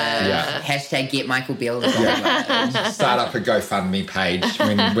Dollywood. Dollywood. Yeah. Hashtag get Michael Beale to Dollywood. Start up a GoFundMe page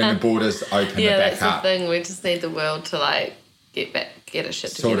when the borders open Yeah, it that's back up. the thing. We just need the world to like get a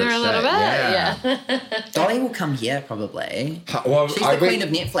shit Sort together of a little shit, bit. yeah. Dolly will come here probably. Well, She's the queen of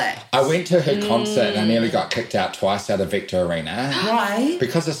Netflix. I went to her concert and I nearly got kicked out twice out of Victor Arena. Why?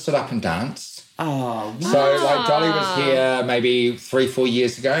 Because I stood up and danced. Oh, wow. So, like, Dolly was here maybe 3-4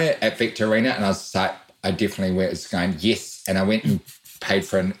 years ago at Victor Arena, and I was like, I definitely was going, yes. And I went and paid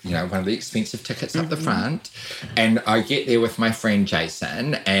for, one of the expensive tickets up the front. And I get there with my friend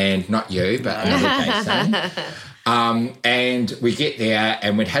Jason, and not you, but another Jason. And we get there,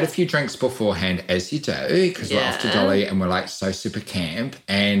 and we'd had a few drinks beforehand, as you do, because we're off to Dolly, and we're like so super camp.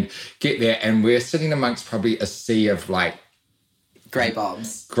 And get there, and we're sitting amongst probably a sea of like Grey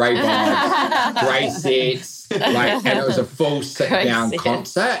Bobs. grey sets, like, and it was a full sit-down Grey sets.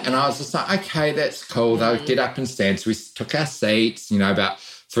 concert, and I was just like, okay, that's cool. They'll get up and stand. So we took our seats, about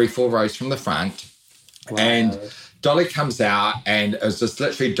 3-4 rows from the front, and Dolly comes out, and it was just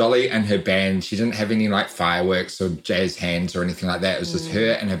literally Dolly and her band. She didn't have any like fireworks or jazz hands or anything like that. It was just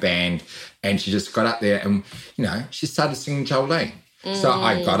her and her band, and she just got up there and she started singing Jolene. So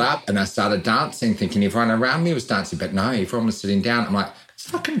I got up and I started dancing, thinking everyone around me was dancing, but no, everyone was sitting down. I'm like, it's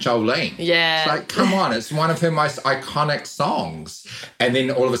fucking Jolene. Yeah. It's like, come on, it's one of her most iconic songs. And then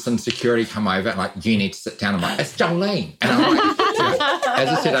all of a sudden security come over and like, you need to sit down. I'm like, it's Jolene. And I'm like, as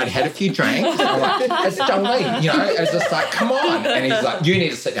I said, I'd had a few drinks. And I'm like, it's Jolene. It's just like, come on. And he's like, you need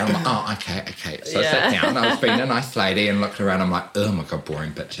to sit down. I'm like, oh, okay. So I sat down. I was being a nice lady and looked around. I'm like, oh my God,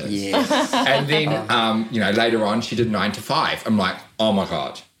 boring bitches. Yes. And then, later on, she did 9 to 5. I'm like, oh my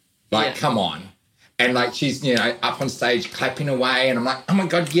God, come on. And like, she's, up on stage clapping away. And I'm like, oh my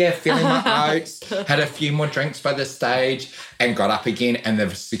God, yeah, feeling my oats. Had a few more drinks by the stage and got up again. And the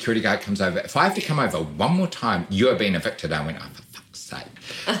security guard comes over. If I have to come over one more time, you are being evicted. I went, oh, for fuck's sake.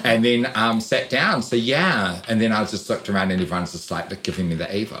 And then sat down. So, yeah. And then I just looked around and everyone's just like giving me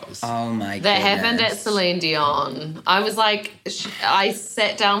the evils. Oh my god. That happened at Celine Dion. I was like, I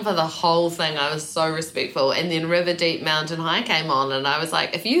sat down for the whole thing. I was so respectful. And then River Deep Mountain High came on, and I was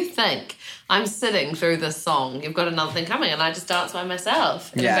like, if you think I'm sitting through this song, you've got another thing coming. And I just danced by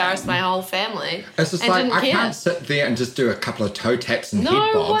myself and embarrassed my whole family. It's just and like, didn't I care. can't sit there and just do a couple of toe taps and No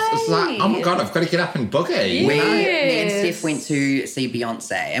head bobs. It's like, way. oh my God, I've got to get up and boogie. Me Yes. and Steph went to see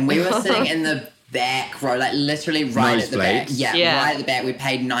Beyonce, and we were sitting in the back row, like literally right at the back. Nosebleeds. Yeah, right at the back. We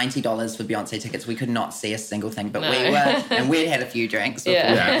paid $90 for Beyonce tickets. We could not see a single thing, but No. we were, and we'd had a few drinks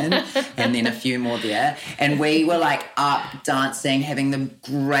beforehand, and then a few more there, and we were like up dancing, having the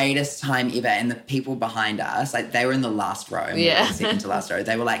greatest time ever. And the people behind us, like they were in the last row, and we were the second to last row.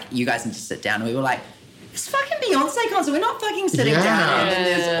 They were like, "You guys need to sit down." And we were like, it's fucking Beyonce concert. We're not fucking sitting down. And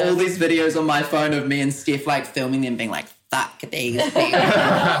there's all these videos on my phone of me and Steph like filming them being like, fuck these people.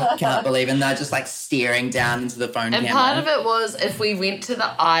 Can't believe. And they're just like staring down into the phone And camera. part of it was if we went to the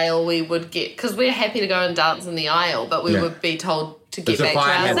aisle, we would get, because we're happy to go and dance in the aisle, but we would be told to get It's a back to fire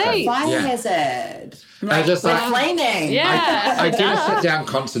our hazard. seats. Fire Yeah. hazard. I just We're like, flaming. Yeah. I get a sit-down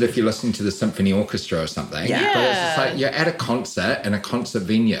concert if you're listening to the symphony orchestra or something. Yeah. But it's just like you're at a concert in a concert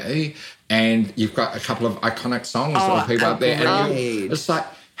venue and you've got a couple of iconic songs of people up there. And it's like,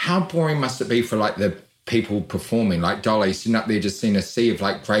 how boring must it be for like the people performing, like Dolly sitting up there just seeing a sea of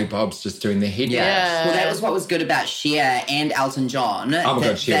like grey bobs just doing their head. Yeah. Well, that was what was good about Cher and Elton John. Oh my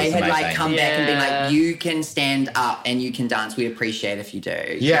God, Cher they was had amazing. like come back and been like, you can stand up and you can dance. We appreciate if you do.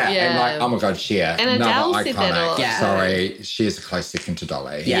 Yeah, Yeah. and like, oh my God, Cher. And Adele another said that iconic. also. Yeah. Sorry, Cher's a close second to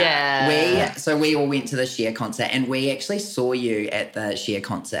Dolly. Yeah. We all went to the Cher concert and we actually saw you at the Cher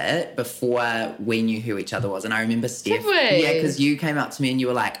concert before we knew who each other was. And I remember Steph. Did we? Yeah, because you came up to me and you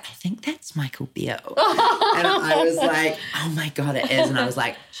were like, I think that's Michael Beale. And I was like, oh my God, it is. And I was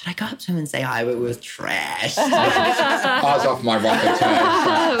like, should I go up to him and say hi? But it was trash. I was off my rocker too.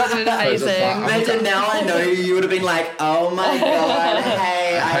 That would have been was just amazing. like, Imagine now I know you would have been like, oh my God,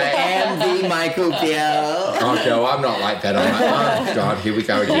 hey, I am the Michael Beale. Oh, girl, I'm not like that. I'm like, oh God, here we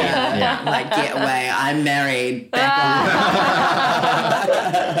go again. Yeah. Like, get away, I'm married. Back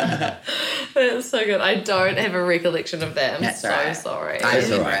That's so good. I don't have a recollection of that. I'm That's so all right. sorry. I That's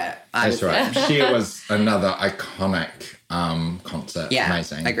all remember right. it. I That's was right. there. Cher was another iconic concert. Yeah,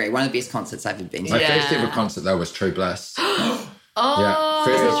 Amazing. I agree. One of the best concerts I've ever been to. My Yeah. first ever concert though was True Bliss.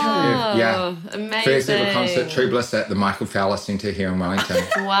 Oh, yeah. Amazing. First ever concert, True Bliss at the Michael Fowler Centre here in Wellington.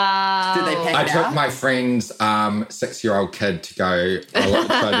 Wow. Did they pack I it took out? my friend's 6-year-old kid to go along,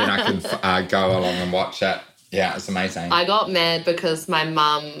 so then I could go along and watch it. Yeah, it's amazing. I got mad because my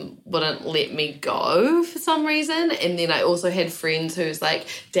mum wouldn't let me go for some reason. And then I also had friends whose like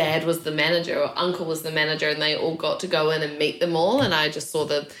dad was the manager or uncle was the manager and they all got to go in and meet them all. And I just saw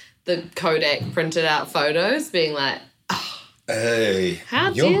the Kodak printed out photos being like, Hey,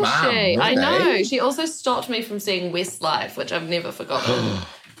 how your dare mum, she? I really? know. She also stopped me from seeing Westlife, which I've never forgotten.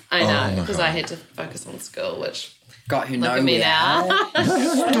 I know, because I had to focus on school, which Got who look know at me now.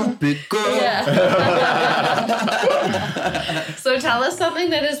 Stupid girl. So tell us something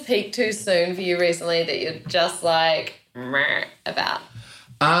that has peaked too soon for you recently that you're just like meh about.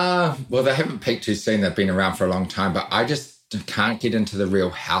 Well, they haven't peaked too soon. They've been around for a long time, but I just can't get into the Real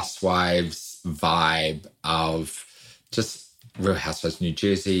Housewives vibe of just Real Housewives New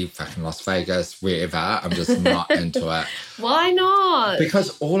Jersey, fucking Las Vegas, wherever. I'm just not into it. Why not?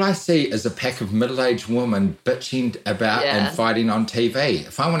 Because all I see is a pack of middle-aged women bitching about Yeah. and fighting on TV.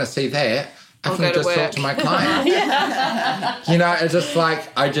 If I want to see that, I I'll can go to just talk work. to my client. You know, it's just like,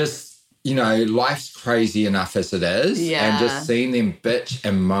 life's crazy enough as it is. Yeah. And just seeing them bitch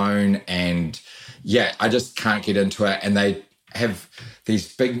and moan and, yeah, I just can't get into it. And they have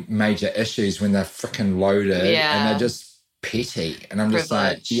these big major issues when they're freaking loaded Yeah. and they're just petty. And I'm just like,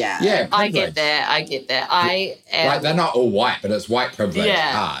 Privilege. Yeah. yeah, I privilege. get that. I am. Like, they're not all white, but it's white privilege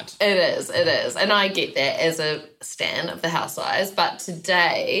Yeah, hard. it is. And I get that as a stan of the Housewives. But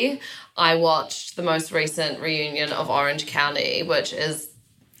today I watched the most recent reunion of Orange County, which it's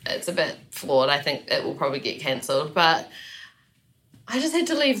a bit flawed. I think it will probably get cancelled. But I just had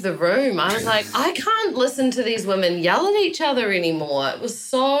to leave the room. I was like, I can't listen to these women yell at each other anymore. It was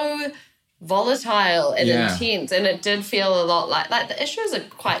so volatile and Yeah. intense. And it did feel a lot like the issues are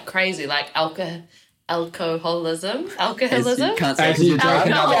quite crazy, like alcoholism. Can't say As you drink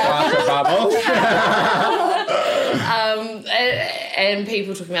another glass of bubble. And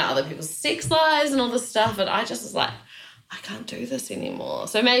people talking about other people's sex lives and all this stuff, and I just was like, I can't do this anymore.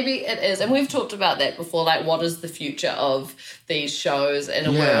 So maybe it is, and we've talked about that before, like what is the future of these shows in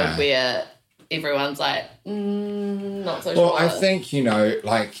a Yeah. world where everyone's like, not so Well, sure. I think,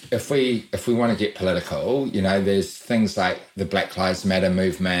 like if we want to get political, there's things like the Black Lives Matter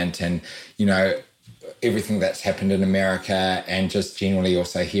movement and, everything that's happened in America and just generally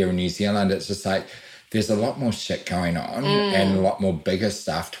also here in New Zealand. It's just like there's a lot more shit going on and a lot more bigger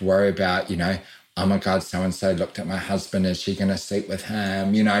stuff to worry about, oh my God, so-and-so looked at my husband, is she going to sleep with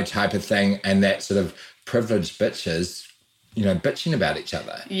him, type of thing. And that sort of privileged bitches, bitching about each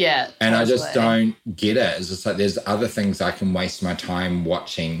other. Yeah. And I just totally. don't get it. It's just like there's other things I can waste my time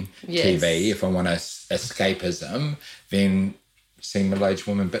watching Yes. TV. If I want escapism, then see middle-aged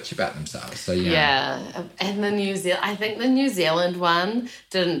women bitch about themselves. So, Yeah, and I think the New Zealand one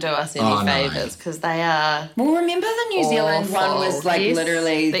didn't do us any Oh, no. favours because they are. Well, remember the New Zealand one was Awful. like Yes,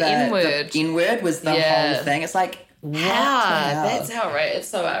 literally the N-word. The N-word was the Yeah. whole thing. It's like, what the How? hell? That's outrageous. It's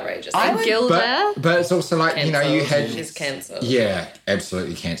so outrageous. I And would- Gilda, but it's also like, you cancelled. had... She's cancelled. Yeah,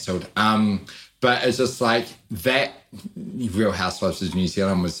 absolutely cancelled. But it's just like that Real Housewives of New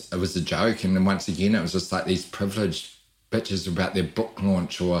Zealand was a joke. And then once again, it was just like these privileged bitches about their book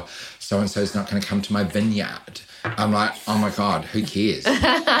launch, or so-and-so's not going to come to my vineyard. I'm like, oh my God, who cares?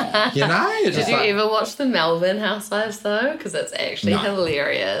 You know? Did you ever watch the Melbourne Housewives though? Because it's actually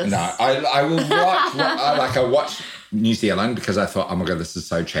hilarious. No, I will watch, I watch New Zealand because I thought, oh my God, this is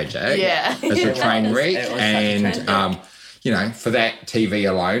so tragic. Yeah. It's a train wreck. It was And, such a train wreck. you know, for that, TV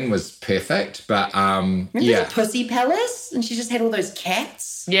alone was perfect. But, Remember yeah. the Pussy Palace? And she just had all those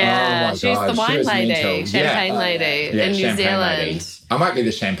cats? Yeah, Oh my she's God, the she wine was lady, mental. champagne Yeah. lady Yeah, in New champagne Zealand. lady. I might be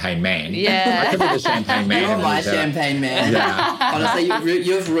the champagne man. Yeah. I could be the champagne man. You're in my New Zealand. champagne man. Yeah. Honestly,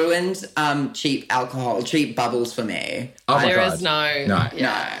 you've ruined cheap bubbles for me. Oh my There God. is no. No.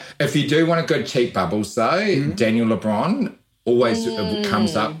 Yeah. If you do want a good cheap bubbles, though, Daniel LeBron always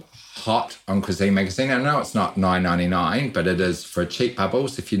comes up hot on Cuisine Magazine. I know it's not $9.99, but it is for cheap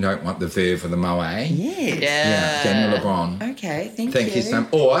bubbles if you don't want the Verve or the Moet. Yes. Yeah, Daniel LeBron. Okay, thank Thank you so much.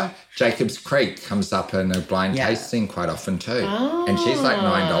 Or Jacob's Creek comes up in a blind Yeah. tasting quite often too. And she's like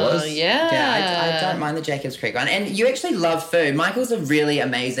 $9. Oh, yeah. Yeah, I don't mind the Jacob's Creek one. And you actually love food. Michael's a really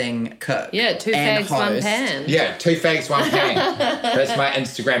amazing cook. Yeah, two and fags, one host. pan. Yeah, 2 fags, 1 pan. That's my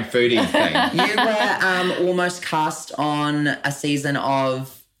Instagram foodie thing. You were almost cast on a season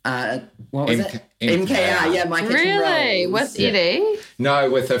of what was it? MKR. Yeah, My Kitchen Really? Rolls. With Eddie? No,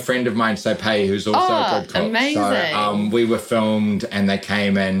 with a friend of mine, Sophie, who's also a good cook. amazing. So we were filmed and they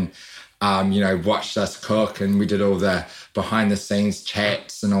came and, watched us cook, and we did all the behind the scenes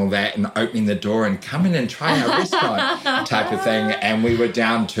chats and all that, and opening the door and come in and try our restaurant type of thing. And we were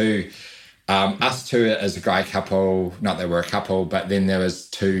down to us two as a guy couple, not that we're a couple, but then there was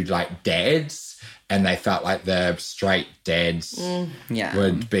 2 like dads. And they felt like the straight dads Yeah.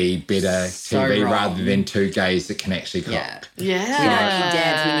 would be better So TV wrong. rather than 2 gays that can actually cook. Yeah. Yeah. We don't need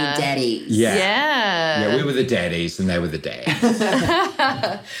dads, we need daddies. Yeah. Yeah. We were the daddies and they were the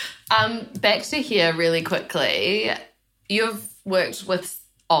dads. Back to here really quickly. You've worked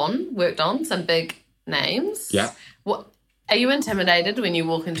on some big names. Yeah. What are you intimidated when you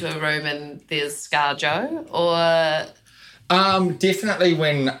walk into a room and there's ScarJo, or Definitely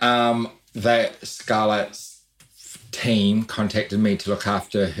when the Scarlett's team contacted me to look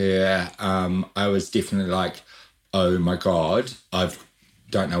after her, I was definitely like, oh my God, I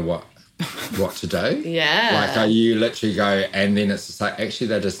don't know what to do. Yeah. Like you literally go, and then it's just like, actually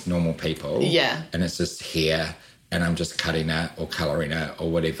they're just normal people. Yeah. And it's just hair, and I'm just cutting it or colouring it or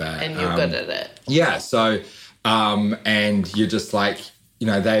whatever. and you're good at it? Yeah, so, and you're just like,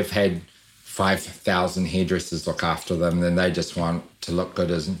 they've had 5,000 hairdressers look after them, then they just want to look good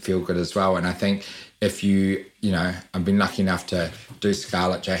and feel good as well. And I think if I've been lucky enough to do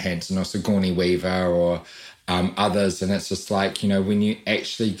Scarlett Johansson or Sigourney Weaver or others, and it's just like, when you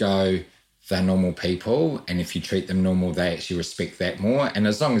actually go, they're normal people, and if you treat them normal, they actually respect that more. And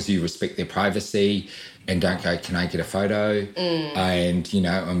as long as you respect their privacy and don't go, can I get a photo? And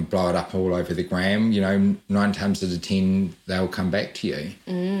blow it up all over the gram, 9 times out of 10, they'll come back to you.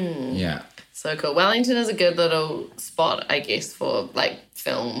 Yeah. So cool. Wellington is a good little spot, I guess, for like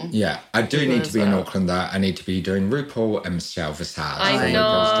film. Yeah, I do People need as to be in well. Auckland though. I need to be doing RuPaul and Michelle Visage. I for know.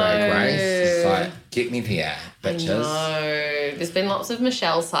 RuPaul's Drag Race. It's like, get me there, bitches. No, there's been lots of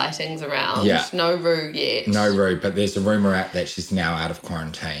Michelle sightings around. Yeah. No Rue yet. No Ru, but there's a rumour out that she's now out of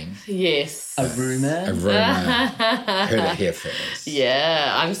quarantine. Yes. A rumour? A rumour. Heard it here first.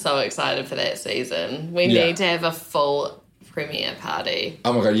 Yeah, I'm so excited for that season. We Yeah. need to have a full premiere party.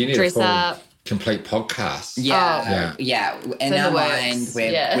 Oh my God, you need Dress a full, up. complete podcast. Yeah. Oh. Yeah. In in our the works. mind,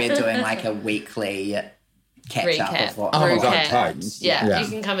 we're, Yeah. we're doing like a weekly catch up Recap. of what. Oh my God, Recap. totes. Yeah, Yeah. you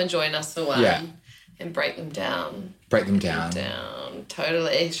can come and join us for one. Yeah. And break them down. Break them down.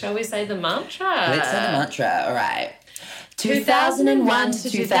 Totally. Shall we say the mantra? Let's say the mantra. All right. 2001 to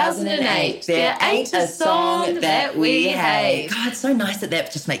 2008, there ain't a song that we hate. God, it's so nice that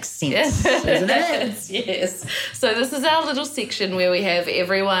just makes sense, isn't it? Yes. So this is our little section where we have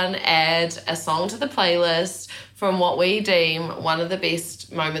everyone add a song to the playlist from what we deem one of the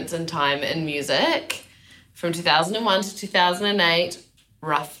best moments in time in music from 2001 to 2008,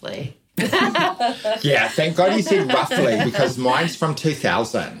 roughly. Yeah, thank God you said roughly because mine's from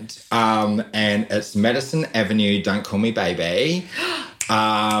 2000 and it's Madison Avenue, Don't Call Me Baby,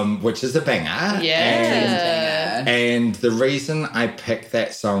 which is a banger. Yeah. And the reason I picked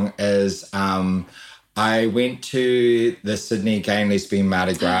that song is I went to the Sydney Gay and Lesbian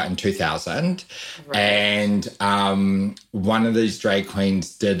Mardi Gras in 2000 and one of these drag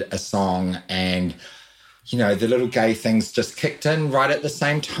queens did a song and the little gay things just kicked in right at the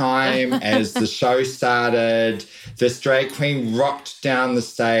same time as the show started. This drag queen rocked down the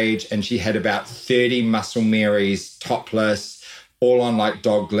stage and she had about 30 muscle Marys topless, all on like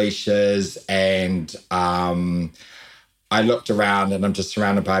dog leashes. And I looked around and I'm just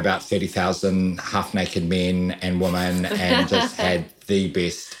surrounded by about 30,000 half-naked men and women and just had the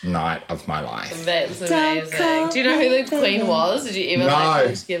best night of my life. That's amazing. Do you know who the Queen was? Did you ever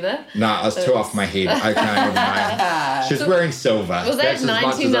put it together? No, I was too off my head. Okay, never mind. She was wearing silver. Was that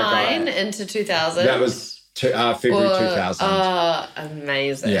 99 into 2000? That was February 2000. Oh,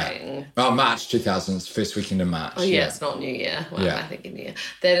 amazing. Yeah. Oh, March 2000. It's first weekend in March. Oh, yeah, it's not New Year. Well, I think New Year.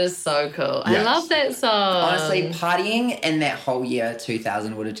 That is so cool. Yes. I love that song. Honestly, partying in that whole year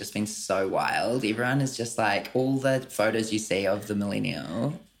 2000 would have just been so wild. Everyone is just like, all the photos you see of the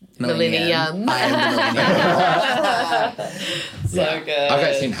millennium. Millennium. I am the millennium. So good. I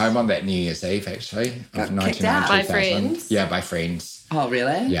got sent home on that New Year's Eve, actually. Got of kicked out. 1999, By 2000. friends? Yeah, by friends. Oh,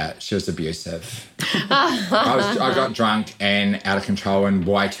 really? Yeah, she was abusive. I got drunk and out of control, and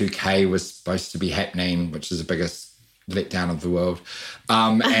Y2K was supposed to be happening, which is the biggest letdown of the world.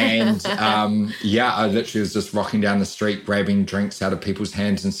 I literally was just rocking down the street, grabbing drinks out of people's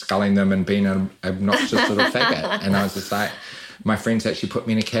hands and sculling them and being an obnoxious little faggot. And I was just like, my friends actually put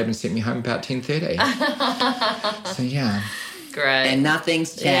me in a cab and sent me home about 10:30. So, yeah. Great. And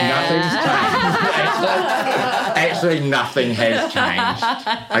nothing's changed. Nothing's changed. Actually, nothing has changed.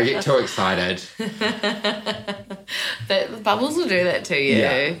 I get too excited. The bubbles will do that to you.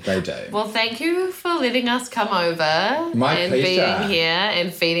 Yeah, they do. Well, thank you for letting us come over My pleasure. being here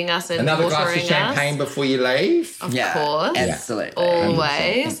and feeding us and Another watering glass of champagne before you leave. Of Yeah, course. absolutely.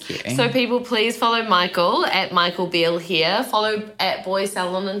 Always. Thank you. So people, please follow Michael at Michael Beale here. Follow at Boy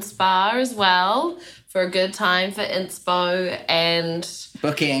Salon and Spa as well for a good time for inspo and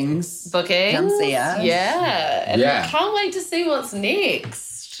Bookings. bookings. Come see us. Yeah. And Yeah. I can't wait to see what's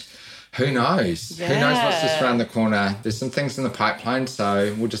next. Who knows? Who knows what's just around the corner? There's some things in the pipeline,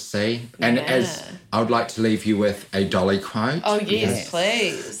 so we'll just see. And as I would like to leave you with a Dolly quote. Oh, yes,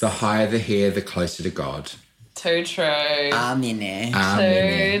 please. The higher the hair, the closer to God. Too true. Amen.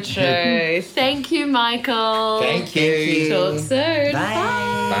 Amen. Too true. Thank you, Michael. Thank you. Talk soon.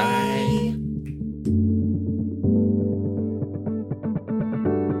 Bye. Bye.